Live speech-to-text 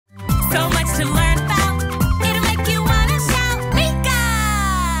So much to learn about. It'll make you wanna shout,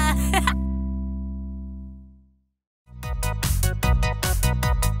 Meekah!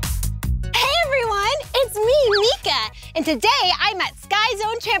 Hey everyone, it's me, Meekah, and today I'm at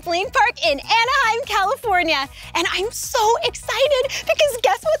Skyzone Trampoline Park in Anaheim, California, and I'm so excited because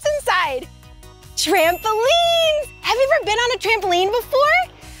guess what's inside? Trampolines! Have you ever been on a trampoline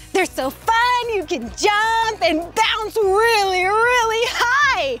before? They're so fun, you can jump and bounce really, really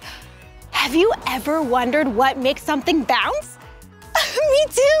high. Have you ever wondered what makes something bounce? Me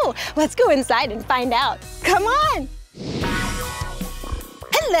too. Let's go inside and find out. Come on.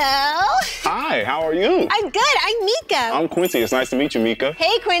 Hello. Hi, how are you? I'm good, I'm Meekah. I'm Quincy. It's nice to meet you, Meekah.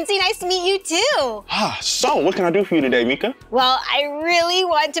 Hey Quincy, nice to meet you too. So, what can I do for you today, Meekah? Well, I really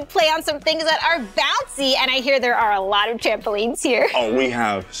want to play on some things that are bouncy, and I hear there are a lot of trampolines here. Oh, we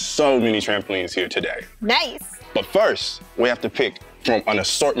have so many trampolines here today. Nice. But first, we have to pick from an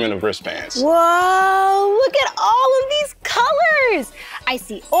assortment of wristbands. Whoa, look at all of these colors. I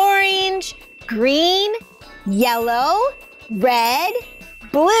see orange, green, yellow, red,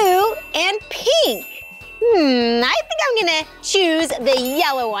 blue, and pink. I think I'm gonna choose the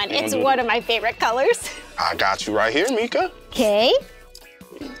yellow one. It's one of my favorite colors. I got you right here, Meekah. Okay.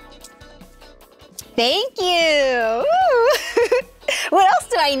 Thank you. Ooh. What else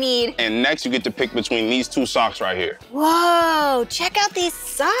do I need? And next, you get to pick between these two socks right here. Whoa, check out these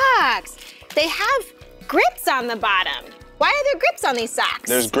socks. They have grips on the bottom. Why are there grips on these socks?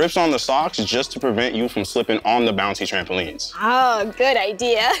 There's grips on the socks just to prevent you from slipping on the bouncy trampolines. Oh, good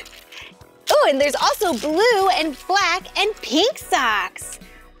idea. Oh, and there's also blue and black and pink socks.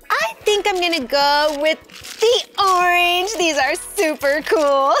 I think I'm gonna go with the orange. These are super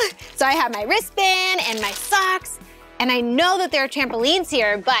cool. So I have my wristband and my socks, and I know that there are trampolines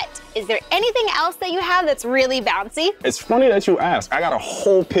here, but is there anything else that you have that's really bouncy? It's funny that you ask. I got a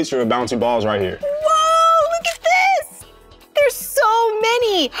whole picture of bouncy balls right here. Whoa, look at this. There's so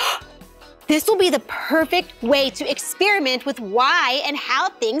many. This will be the perfect way to experiment with why and how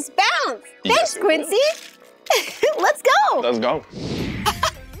things bounce. Yes, Thanks, Quincy. Let's go. Let's go.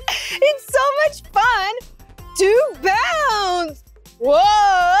 It's so much fun to bounce.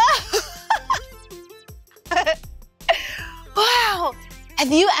 Whoa. Wow.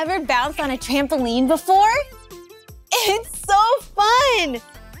 Have you ever bounced on a trampoline before? It's so fun.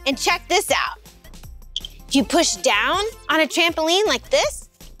 And check this out. If you push down on a trampoline like this,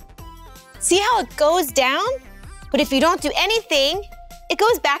 see how it goes down? But if you don't do anything, it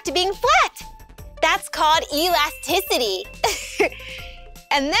goes back to being flat. That's called elasticity.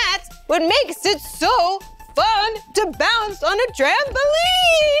 And that's what makes it so fun to bounce on a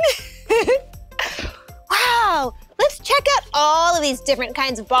trampoline. Wow, let's check out all of these different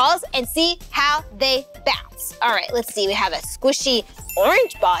kinds of balls and see how they bounce. All right, let's see, we have a squishy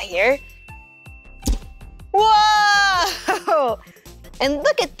orange ball here. Whoa! And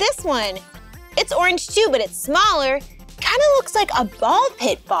look at this one. It's orange too, but it's smaller. Kind of looks like a ball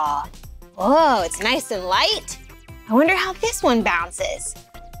pit ball. Whoa, it's nice and light. I wonder how this one bounces.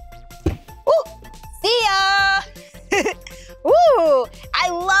 Ooh, see ya! Ooh, I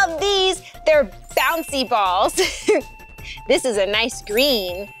love these. They're bouncy balls. This is a nice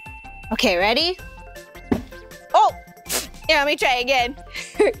green. Okay, ready? Oh, here, let me try again.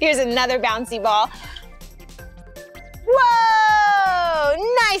 Here's another bouncy ball. Whoa,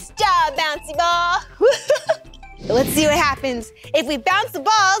 nice job, bouncy ball. Let's see what happens if we bounce the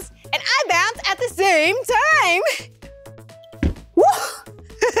balls and I bounce at the same time. Woo!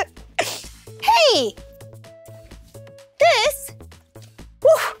 Hey, this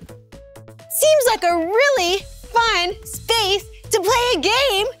seems like a really fun space to play a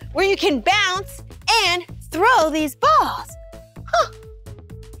game where you can bounce and throw these balls. Huh.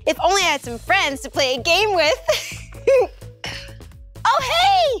 If only I had some friends to play a game with. Oh,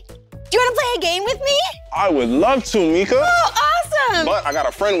 hey! Do you want to play a game with me? I would love to, Meekah. Oh, awesome! But I got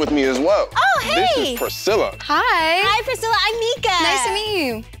a friend with me as well. Oh, hey! This is Priscilla. Hi. Hi, Priscilla. I'm Meekah. Nice to meet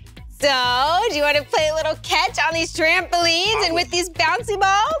you. So, do you want to play a little catch on these trampolines and with these bouncy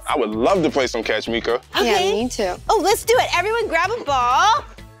balls? I would love to play some catch, Meekah. Okay. Yeah, me too. Oh, let's do it. Everyone grab a ball.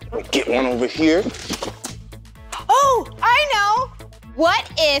 Get one over here. Oh, I know. What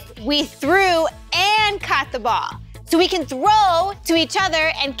if we threw and caught the ball? So we can throw to each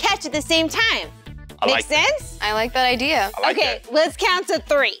other and catch at the same time. Make sense? I like that idea. Okay, let's count to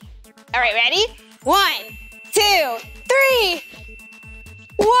 3. All right, ready? 1, 2, 3.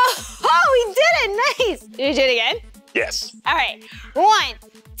 Whoa, we did it, nice. Did you do it again? Yes. All right, 1,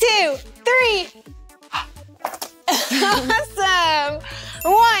 2, 3. Awesome.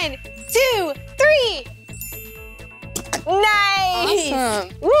 1, 2, 3. Nice.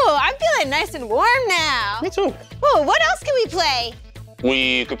 Awesome. Ooh, I'm feeling nice and warm now. Me too. Oh, what else can we play?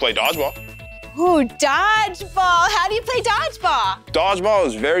 We could play dodgeball. Ooh, dodgeball. How do you play dodgeball? Dodgeball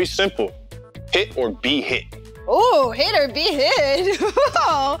is very simple. Hit or be hit. Ooh, hit or be hit.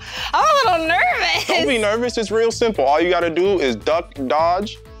 Oh, I'm a little nervous. Don't be nervous, it's real simple. All you gotta do is duck,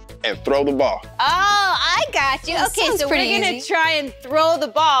 dodge, and throw the ball. Oh, I got you. Okay, so we're gonna try and throw the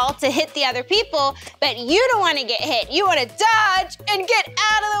ball to hit the other people, but you don't wanna get hit. You wanna dodge and get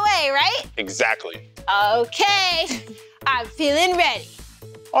out of the way, right? Exactly. Okay, I'm feeling ready.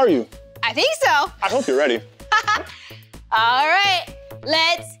 Are you? I think so. I hope you're ready. All right,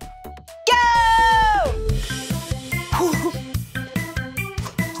 let's go!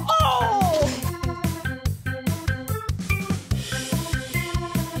 Oh!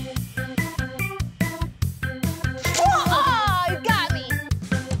 Oh, you got me.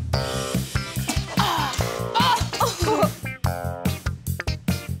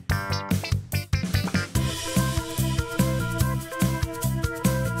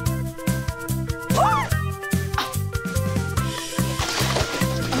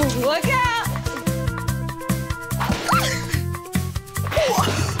 Look out!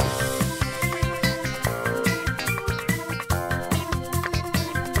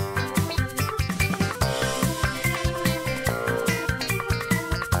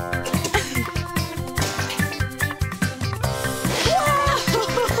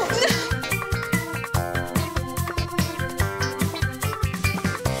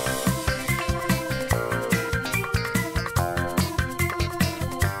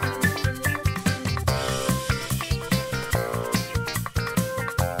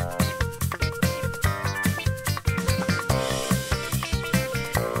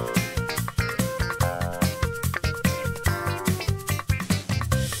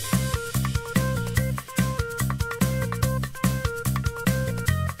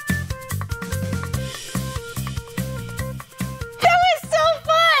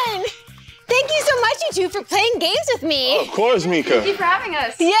 For playing games with me. Of course, Meekah. Thank you for having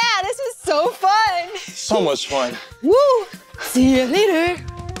us. Yeah, this was so fun. So much fun. Woo! See you later.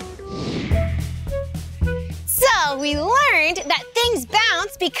 So we learned that things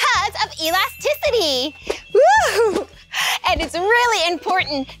bounce because of elasticity. Woo! And it's really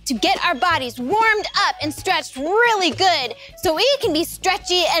important to get our bodies warmed up and stretched really good so we can be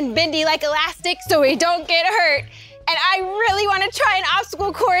stretchy and bendy like elastic so we don't get hurt. And I really want to try an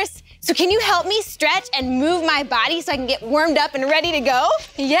obstacle course. So can you help me stretch and move my body so I can get warmed up and ready to go?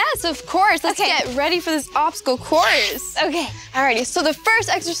 Yes, of course. Let's get ready for this obstacle course. Okay. Alrighty, so the first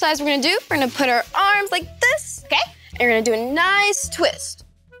exercise we're gonna do, we're gonna put our arms like this. Okay. And we're gonna do a nice twist.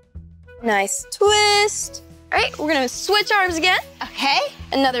 Nice twist. All right, we're gonna switch arms again. Okay.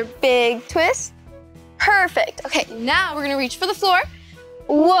 Another big twist. Perfect. Okay, now we're gonna reach for the floor.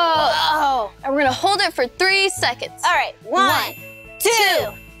 Whoa. Whoa. And we're gonna hold it for 3 seconds. All right, 1,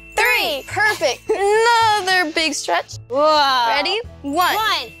 2, 3. Perfect. Another big stretch. Whoa. Ready? 1,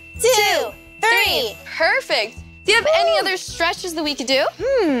 1, 2, 3. Perfect. Do you have any other stretches that we could do?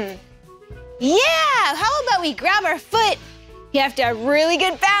 Yeah, how about we grab our foot? You have to have really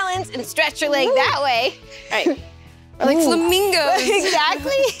good balance and stretch your leg that way. All right. Or like flamingos.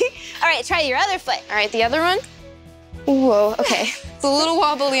 Exactly. All right, try your other foot. All right, the other one. Whoa, okay. It's a little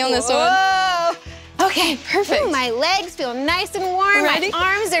wobbly on this one. Whoa. Okay, perfect. Ooh, my legs feel nice and warm. Ready?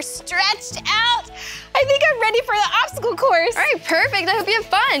 My arms are stretched out. I think I'm ready for the obstacle course. All right, perfect. I hope you have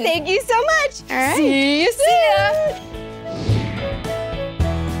fun. Thank you so much. All right. See you soon. See ya.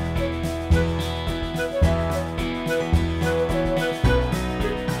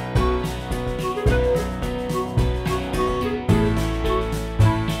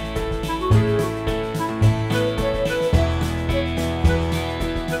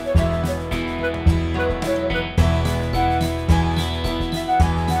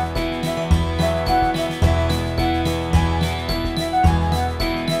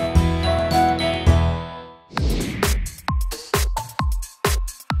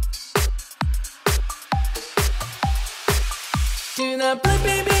 Do the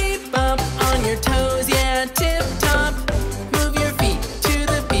blippi beep bump on your toes, yeah, tip top. Move your feet to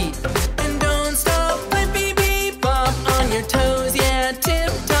the beat and don't stop. Blippi beep bump on your toes, yeah,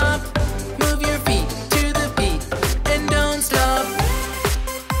 tip top. Move your feet to the beat and don't stop.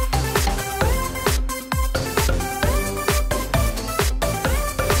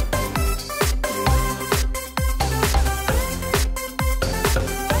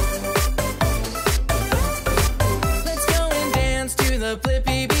 Let's go and dance to the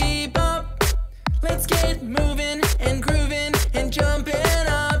blippi beep bump. Let's get moving and grooving and jumping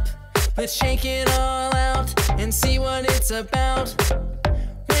up. Let's shake it all out and see what it's about.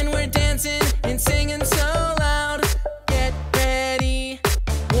 When we're dancing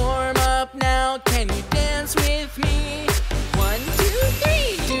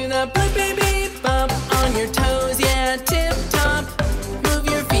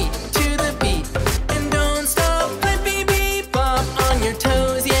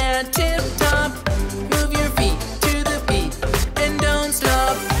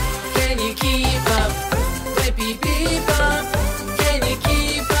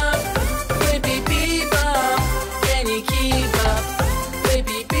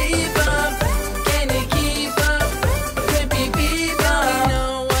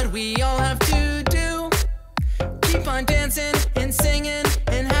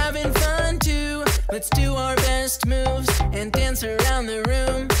let's do our best moves and dance around the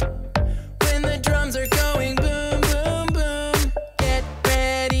room. When the drums are going boom, boom, boom, get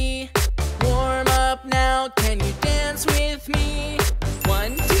ready, warm up now. Can you dance with me?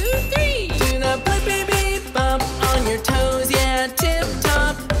 1, 2, 3. Do the Blippi beep bump on your toes, yeah, tip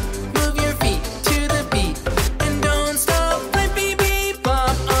top. Move your feet to the beat and don't stop. Blippi beep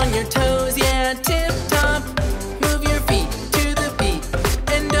bump on your toes, yeah, tip top. Move your feet to the beat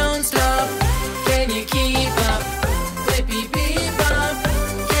and don't stop. Can you keep up? Blippi beep bump.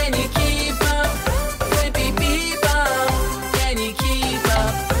 Can you keep up? Blippi beep bump. Can you keep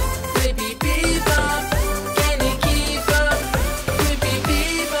up? Blippi beep bump. Can you keep up? Blippi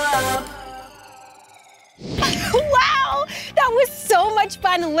beep bump. Wow, that was so much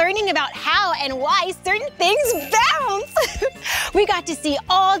fun learning about how and why certain things bounce. We got to see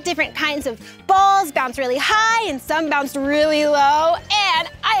all different kinds of balls bounce really high and some bounced really low, and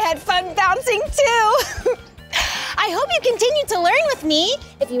I had fun bouncing too. I hope you continue to learn with me.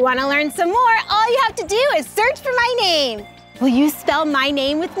 If you want to learn some more, all you have to do is search for my name. Will you spell my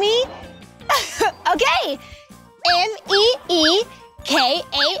name with me? Okay, M-E-E-K-A-H.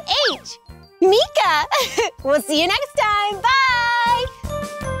 Meekah. We'll see you next time. Bye.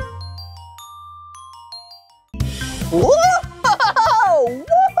 Whoa!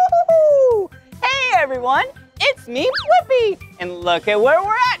 Woo! Hey everyone, it's me, Blippi, and look at where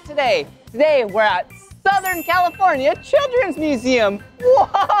we're at today. Today we're at Southern California Children's Museum.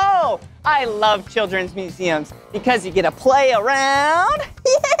 Whoa! I love children's museums because you get to play around,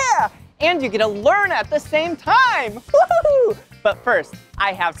 yeah, and you get to learn at the same time. Woohoo! But first,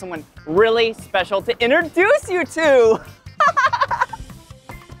 I have someone really special to introduce you to.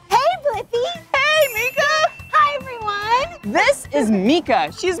 Hey, Blippi. Hey, Meekah! Hi, everyone. This is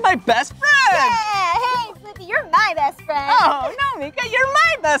Meekah. She's my best friend. Yeah, hey, Blippi, you're my best friend. Oh, no, Meekah, you're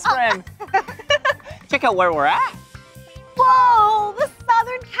my best friend. Check out where we're at. Whoa, the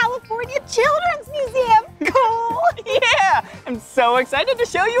Southern California Children's Museum. Cool. Yeah, I'm so excited to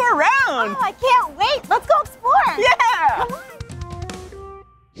show you around. Oh, I can't wait. Let's go explore. Yeah. Come on.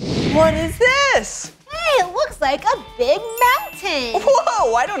 What is this? Hey, it looks like a big mountain.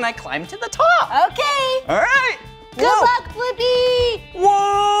 Whoa, why don't I climb to the top? Okay. All right. Good luck, Blippi.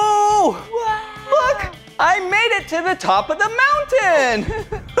 Whoa. Wow. Look, I made it to the top of the mountain.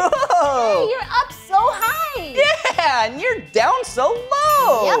 Whoa. Hey, you're up so high. Yeah, and you're down so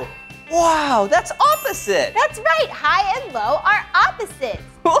low. Yep. Wow, that's opposite. That's right. High and low are opposites.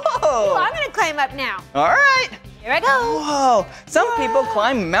 Whoa. Ooh, I'm gonna climb up now. All right. Here I go. Whoa, some people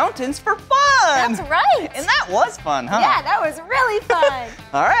climb mountains for fun. That's right. And that was fun, huh? Yeah, that was really fun.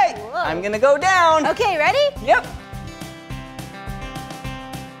 All right, Whoa. I'm gonna go down. Okay, ready? Yep.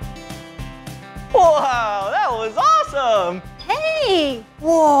 Wow, that was awesome. Hey.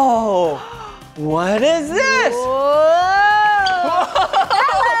 Whoa, what is this? Whoa.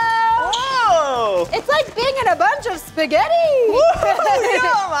 Whoa. It's like being in a bunch of spaghetti. Whoa,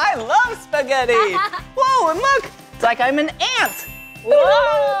 yum, I love spaghetti. Whoa, and look, it's like I'm an ant. Whoa.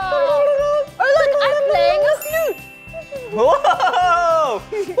 Or look, I'm playing a flute. Whoa.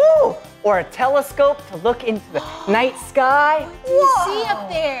 Woo. Or a telescope to look into the night sky. What do you see up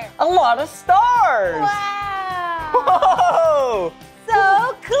there? A lot of stars. Wow. Whoa.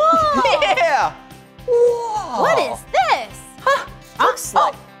 So cool. Yeah. Whoa. What is this? Huh. Looks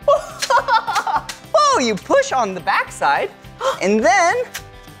like. Whoa, you push on the back side, and then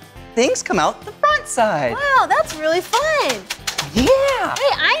things come out the front side. Wow, that's really fun. Yeah.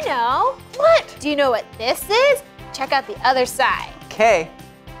 Hey, I know. What? Do you know what this is? Check out the other side. Okay.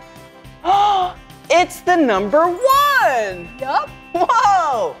 It's the number 1. Yup.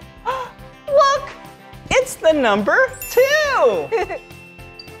 Whoa. Look, it's the number 2.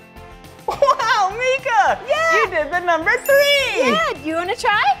 Wow, Meekah. Yeah. You did the number 3. Yeah, do you want to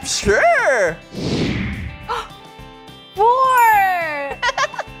try? Sure. 4.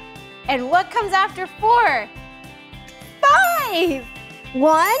 And what comes after 4? 5.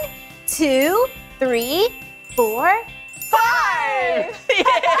 1, 2, 3, 4, 5.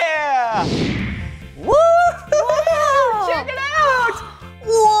 Yeah. Woo! Wow. Check it out.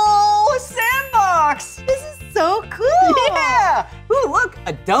 Whoa, a sandbox. This is so cool. Yeah. Ooh, look,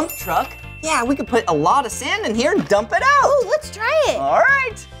 a dump truck. Yeah, we could put a lot of sand in here and dump it out. Ooh, let's try it. All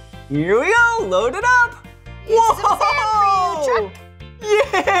right. Here we go. Load it up. Here's some sand for you, truck.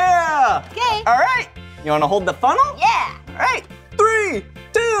 Yeah. Okay. All right. You want to hold the funnel? Yeah. All right. 3,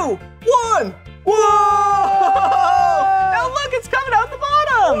 2, 1. Whoa! Now look, it's coming out the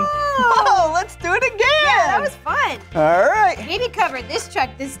bottom. Whoa, let's do it again. Yeah, that was fun. All right. Maybe cover this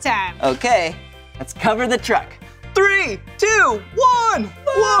truck this time. Okay, let's cover the truck. 3, 2, 1.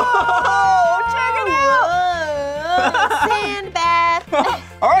 Whoa! Check it Sand bath.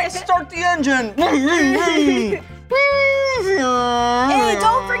 All right, start the engine. Hey,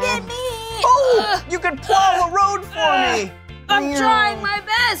 don't forget me. Oh, you can plow the road for me. I'm trying my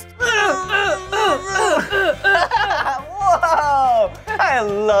best. Whoa, I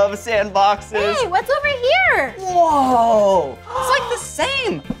love sandboxes. Hey, what's over here? Whoa, it's like the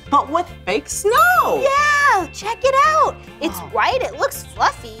same, but with fake snow. Yeah, check it out. It's white, it looks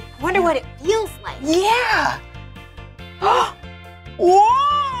fluffy. I wonder what it feels like. Yeah.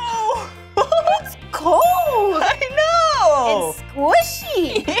 Whoa. It's cold I know. and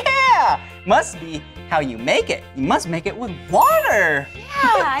squishy. Yeah, must be how you make it. You must make it with water. Yeah,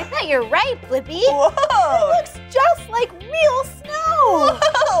 I bet you're right, Blippi. Whoa. It looks just like real snow.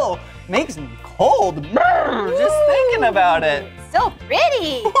 Whoa, makes me cold. Brr, just thinking about it. So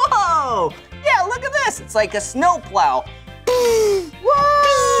pretty. Whoa, yeah, look at this. It's like a snow plow. Whoa!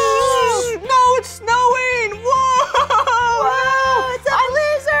 No, it's snowing. Whoa! Whoa, it's a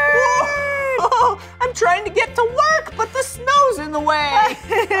blizzard. Whoa. I'm trying to get to work, but the snow's in the way.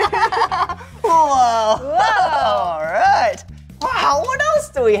 Whoa. All right. Wow, what else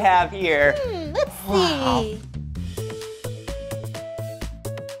do we have here? Let's see. Wow.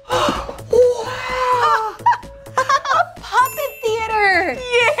 A puppet theater.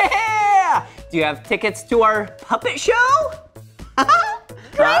 Yeah! Do you have tickets to our puppet show?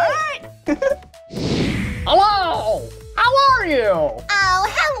 Great! Hello! How are you? Oh,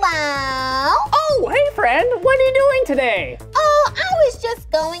 hello. Oh, hey friend, what are you doing today? Oh, I was just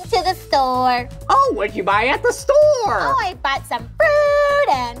going to the store. Oh, what'd you buy at the store? Oh, I bought some fruit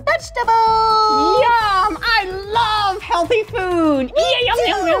and vegetables. Yum! I love healthy food. Me Yum, too.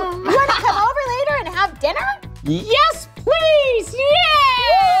 yum, yum. You want to come over later and have dinner? Yes, please!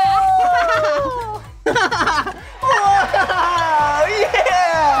 Yeah! Whoa!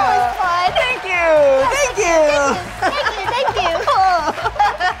 Yeah! Fun. Thank you! Thank you! Thank you.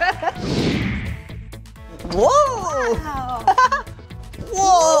 Whoa!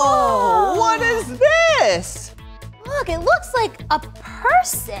 Whoa! What is this? Look, it looks like a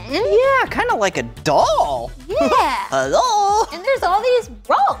person. Yeah, kind of like a doll. Yeah. Hello? And there's all these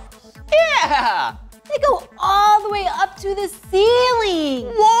ropes. Yeah! They go all the way up to the ceiling.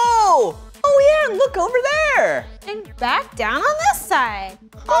 Whoa! Oh yeah, and look over there. And back down on this side.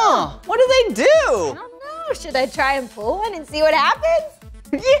 Huh, what do they I do? don't know. Should I try and pull one and see what happens?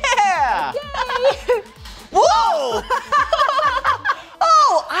 Yeah! Yay. Whoa!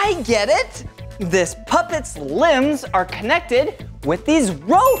 Oh, I get it. This puppet's limbs are connected with these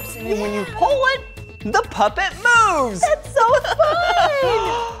ropes, and then when you pull it, the puppet moves. That's so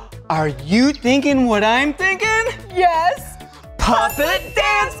fun. Are you thinking what I'm thinking? Yes. Puppet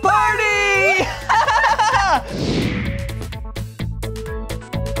dance party!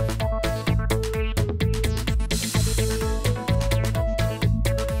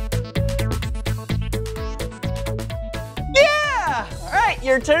 Yeah! All right,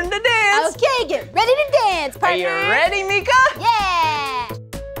 your turn to dance. Okay, get ready to dance, Are partner. you ready, Meekah? Yeah.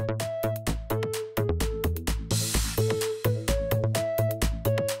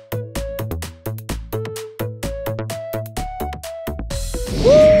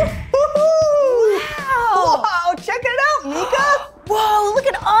 Wow, check it out, Meekah. Whoa, look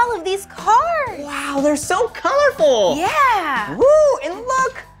at all of these cars. Wow, they're so colorful. Yeah. Woo, and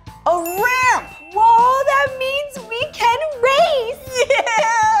look, a ramp. Whoa, that means we can race.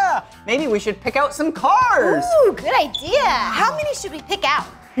 Yeah. Maybe we should pick out some cars. Ooh, good idea. How many should we pick out?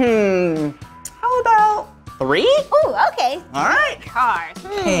 How about 3? Ooh, okay. All right. Cars.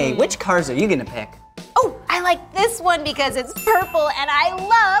 Hey, which cars are you gonna pick? Oh, I like this one because it's purple and I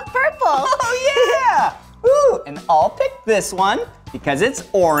love purple. Oh yeah! Ooh, and I'll pick this one because it's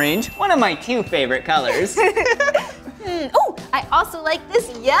orange, one of my 2 favorite colors. Oh, I also like this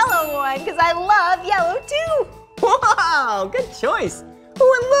yellow one because I love yellow too. Wow, good choice.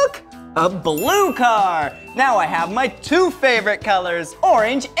 Ooh, and look, a blue car. Now I have my 2 favorite colors,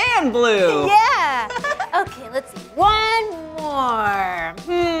 orange and blue. Yeah. Okay, let's see. One more.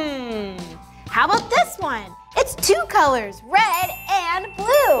 How about this one? It's 2 colors, red and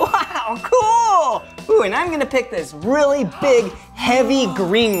blue. Wow, cool. Ooh, and I'm gonna pick this really big, heavy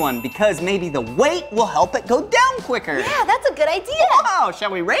green one because maybe the weight will help it go down quicker. Yeah, that's a good idea. Wow,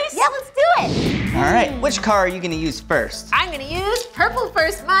 shall we race? Yeah, let's do it. All right, which car are you gonna use first? I'm gonna use purple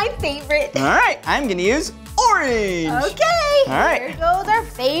first, my favorite. All right, I'm gonna use orange. Okay, All right. here goes our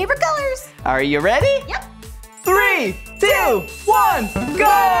favorite colors. Are you ready? Yep. 3, 2, 1, go!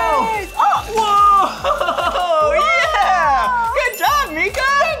 Oh, Whoa! Yeah! Good job, Meekah!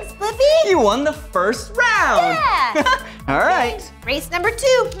 thanks, Blippi. You won the first round. Yeah. All right. Race number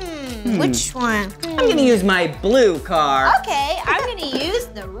 2. Which one? I'm gonna use my blue car. Okay, I'm gonna use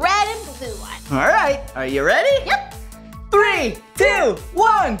the red and blue one. All right. Are you ready? Yep. 3, 2,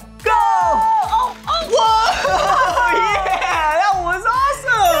 1, go! Oh, Whoa! Yeah, that was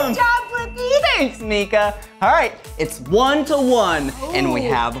awesome. Good job, Blippi. Thanks, Meekah. All right, it's 1-1, and we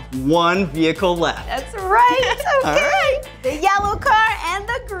have one vehicle left. That's right. Okay. All right. The yellow car and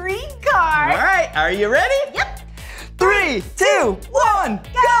the green car. All right, are you ready? Yep. 3, 2, 1,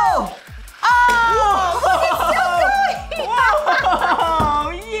 go! Oh, look, it's still going.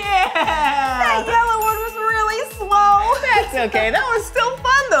 Whoa! Yeah! That yellow one was really slow. That's okay. That was still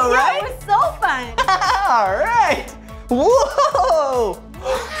fun, though, Yeah, right? it was so fun. All right. Whoa!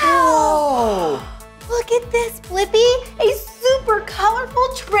 Whoa! Look at this, Blippi. A super colorful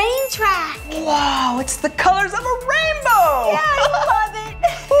train track. Wow, it's the colors of a rainbow! Yeah, I love it.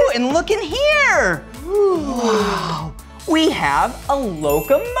 Ooh, and look in here! Wow, we have a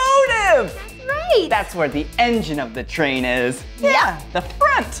locomotive! That's right. That's where the engine of the train is. Yep. Yeah, the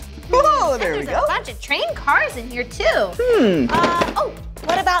front. Whoa, there we There's go. a bunch of train cars in here, too. Hmm.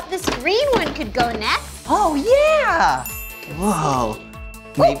 What about this green one could go next? Oh, yeah! Whoa.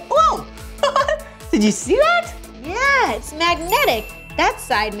 Whoa! Did you see that? Yeah, it's magnetic. That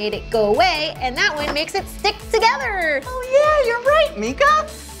side made it go away, and that one makes it stick together. Oh, yeah, you're right, Meekah.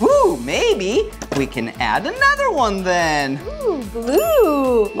 Ooh, maybe we can add another one then. Ooh,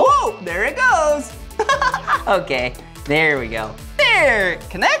 blue. Whoa, there it goes. Okay, there we go. There it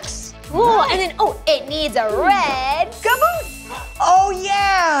connects. Ooh, and then, it needs a red caboose. Oh,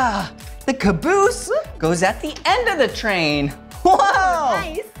 yeah. The caboose goes at the end of the train. Whoa.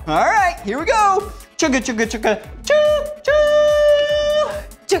 Nice. All right, here we go. Chugga, chugga, chugga, choo, choo.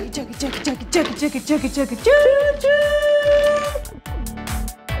 Chugga, chugga, chugga, chugga, chugga, chugga, chugga, chugga, choo, choo.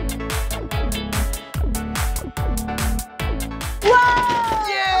 Whoa!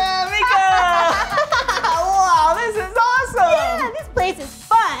 Yeah, Meekah! Wow, this is awesome! Yeah, this place is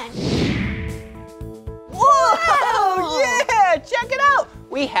fun. Whoa! Yeah, check it out!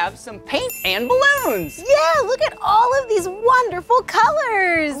 We have some paint and balloons. Yeah, look at all of these wonderful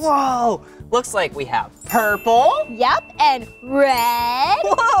colors. Whoa! Looks like we have purple. Yep, and red,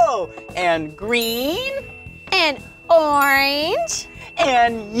 Whoa! And green. and orange,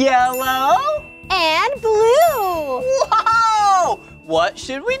 And yellow. and blue. Whoa! What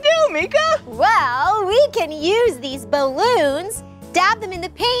should we do, Meekah? Well, we can use these balloons, dab them in the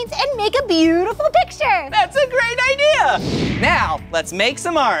paint, and make a beautiful picture. That's a great idea. Now, let's make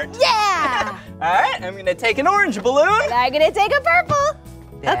some art. Yeah! All right, I'm gonna take an orange balloon. And I'm gonna take a purple.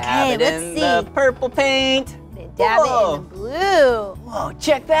 Dab Okay, it let's in see. the purple paint. Then dab Whoa. it in the blue. Whoa,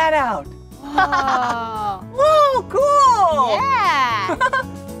 check that out. Oh. Whoa, cool. Yeah.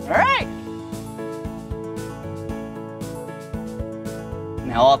 All right.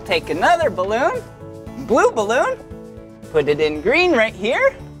 Now I'll take another balloon, blue balloon, put it in green right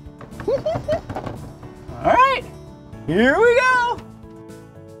here. All right, here we go.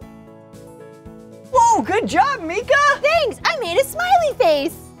 Whoa, good job, Meekah. Thanks, I made a smiley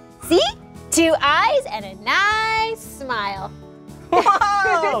face. See? 2 eyes and a nice smile.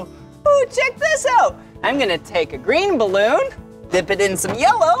 Wow. Ooh, check this out. I'm gonna take a green balloon, dip it in some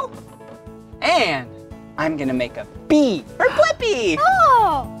yellow, and I'm gonna make a bee for Blippi.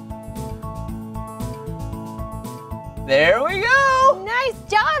 Oh, There we go. nice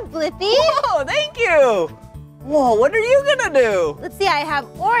job, Blippi. Whoa, thank you. Whoa, what are you gonna do? Let's see, I have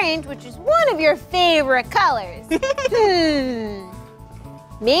orange, which is one of your favorite colors.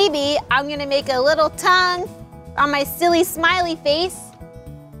 Maybe I'm gonna make a little tongue on my silly smiley face.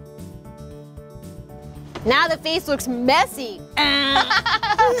 Now the face looks messy.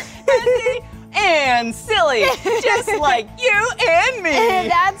 Messy and silly, just like you and me.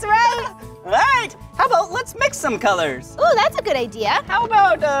 That's right. All right, how about let's mix some colors? Oh, that's a good idea. How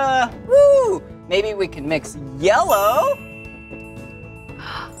about, maybe we can mix yellow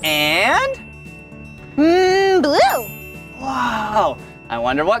and, Blue. wow, I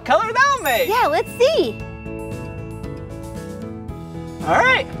wonder what color that'll make. Yeah, let's see. All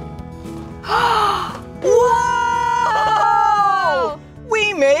right. Whoa!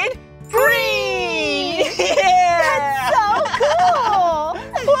 We made green! Yeah! So cool.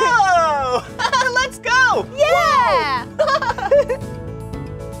 Whoa! Let's go! Yeah.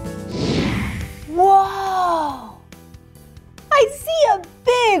 Whoa. I see a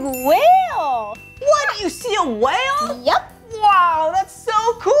big whale. What? You see a whale? Yep. Wow, that's so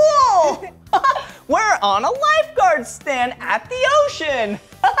cool! We're on a lifeguard stand at the ocean.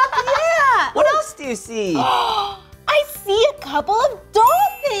 Yeah. What else do you see? I see a couple of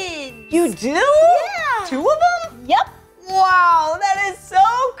dolphins. You do? Yeah. 2 of them? Yep. Wow, that is so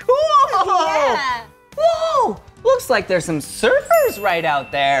cool. Yeah. Whoa, looks like there's some surfers right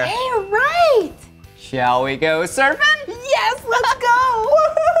out there. Hey, you're right. Shall we go surfing? Yes, let's go.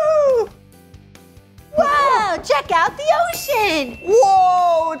 Woohoo! Wow, check out the ocean.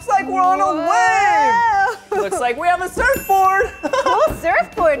 Whoa, it's like we're on a wave. Whoa. Looks like we have a surfboard. Cool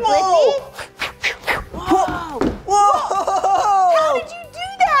surfboard, Whoa. Blippi. Whoa. Whoa! How did you do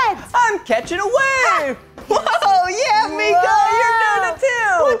that? I'm catching a wave. Whoa, yeah, Meekah, you're doing it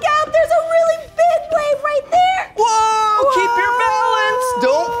too. Look out, there's a really big wave right there. Whoa, keep your balance.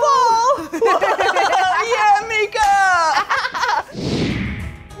 Don't fall. Yeah, Meekah.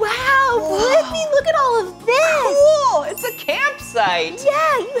 Wow, Blippi, look at all of this. Cool, it's a campsite.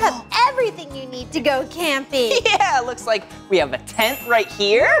 Yeah, you have everything you need to go camping. Yeah, looks like we have a tent right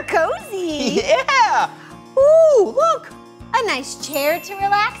here. Cozy. Yeah. Ooh, look. A nice chair to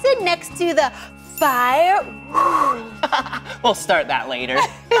relax in next to the fire. We'll start that later.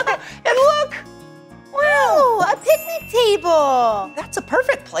 And look, Wow, a picnic table. that's a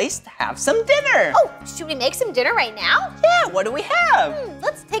perfect place to have some dinner. Oh, should we make some dinner right now? Yeah, what do we have?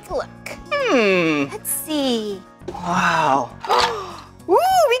 Let's take a look. Hmm. Let's see. Wow. Ooh,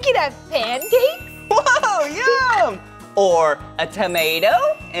 we could have pancakes. Whoa, yum! Or a tomato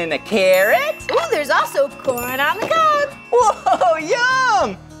and a carrot. Ooh, there's also corn on the cob. Whoa,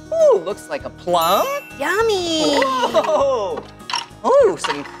 yum! Ooh, looks like a plum. Yummy. Whoa! Ooh,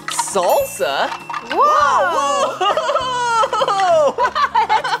 some salsa. Whoa. Whoa!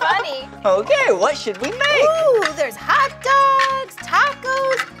 That's funny. Okay, what should we make? Ooh, there's hot dogs,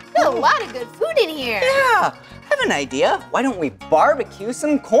 tacos. There's a lot of good food in here. Yeah, I have an idea. Why don't we barbecue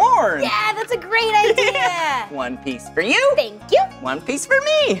some corn? Yeah, that's a great idea. One piece for you, Thank you. one piece for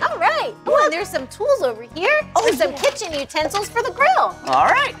me. All right. Oh, and there's some tools over here. Oh, There's some yeah. kitchen utensils for the grill. All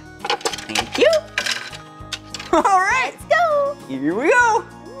right, thank you. All right, Let's go. here we go.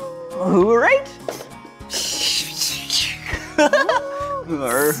 All right.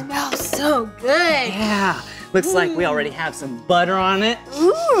 Smells so good. Yeah, looks like we already have some butter on it.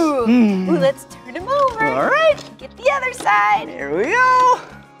 Ooh. Ooh, let's turn them over. All right, Get the other side. here we go.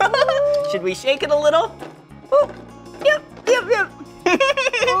 Should we shake it a little? Ooh, yep. Ooh,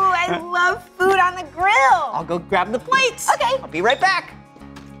 I love food on the grill. I'll go grab the plates. Okay. I'll be right back.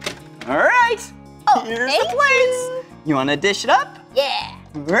 All right. Oh, Here's thank the plates. You want to dish it up? Yeah.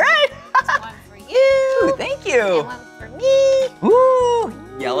 All right. One for you. Ooh, thank And you. one for me. Ooh,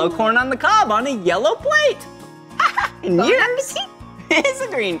 yellow corn on the cob on a yellow plate. And Bon yours is a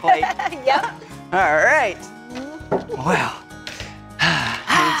green plate. Yep. All right. Wow.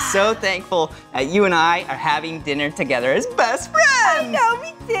 I'm so thankful that you and I are having dinner together as best friends. No,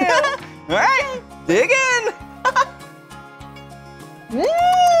 me too. All right, dig in.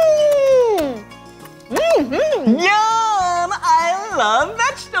 Mmm. Mm-hmm. Yum! I love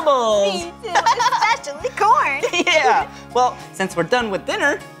vegetables. Me too, especially corn. Yeah. Well, since we're done with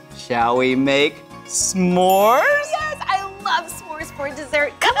dinner, shall we make s'mores? Yes, I love s'mores for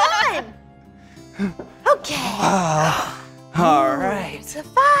dessert. Come on. Okay. All right. There's a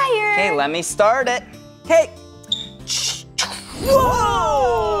fire. Okay, let me start it. Okay.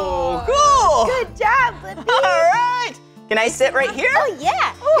 Whoa! Cool. Good job, Blippi. All right. Can I sit right here? Oh,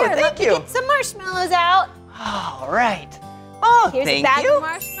 yeah. Oh, Here, thank let me you. get some marshmallows out. All right. Oh, Here's thank a bag you. of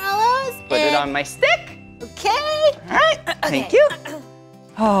marshmallows. Put it and- on my stick. Okay. All right. Thank Okay. you.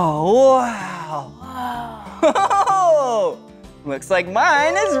 Oh, wow. Whoa. Oh, looks like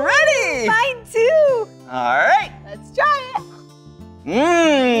mine is ready. Mine too. All right. Let's try it.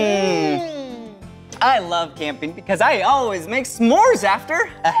 Mmm. I love camping because I always make s'mores after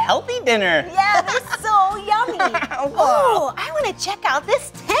a healthy dinner. Yeah, they're so yummy. Oh, I want to check out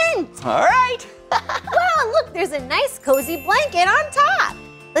this tent. All right. Wow, look, there's a nice cozy blanket on top.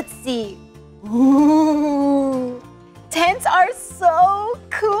 Let's see. Ooh, tents are so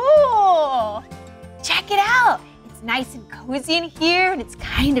cool. Check it out. It's nice and cozy in here, and it's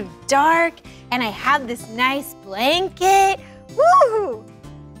kind of dark, and I have this nice blanket. Woo!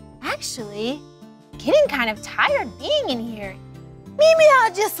 Actually, I'm getting kind of tired being in here. Maybe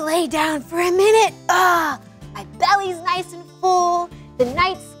I'll just lay down for a minute. My belly's nice and full. The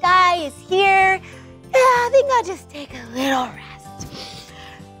night sky is here. Yeah, I think I'll just take a little rest.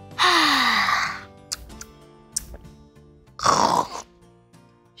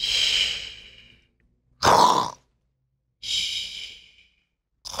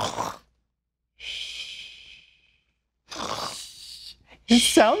 It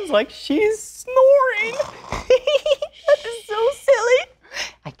sounds like she's snoring. That is so silly.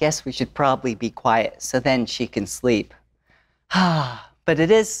 I guess we should probably be quiet so then she can sleep. But But it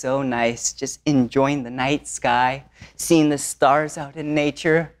is so nice just enjoying the night sky, seeing the stars out in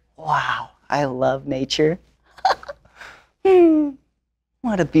nature. Wow, I love nature.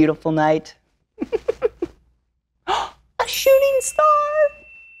 What a beautiful night. A shooting star.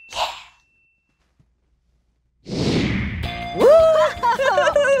 Woo!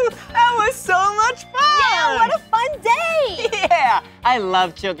 That was so much fun! Yeah, what a fun day! Yeah, I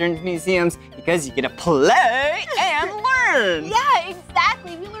love children's museums because you get to play and learn. Yeah,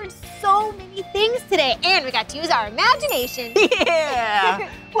 exactly. We learned so many things today, and we got to use our imagination. Yeah!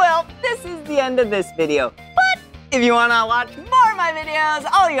 Well, this is the end of this video. But if you want to watch more of my videos,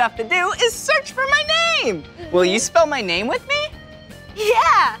 all you have to do is search for my name. Will you spell my name with me?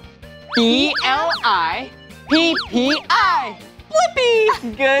 Yeah! B-L-I-P-P-I.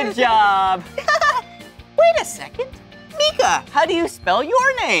 Blippi! Good job. Wait a second. Meekah, how do you spell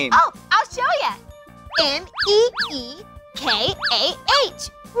your name? Oh, I'll show ya. M-E-E-K-A-H.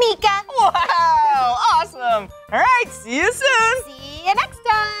 Meekah. Wow, awesome. All right, see you soon. See you next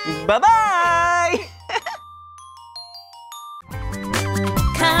time. Bye-bye.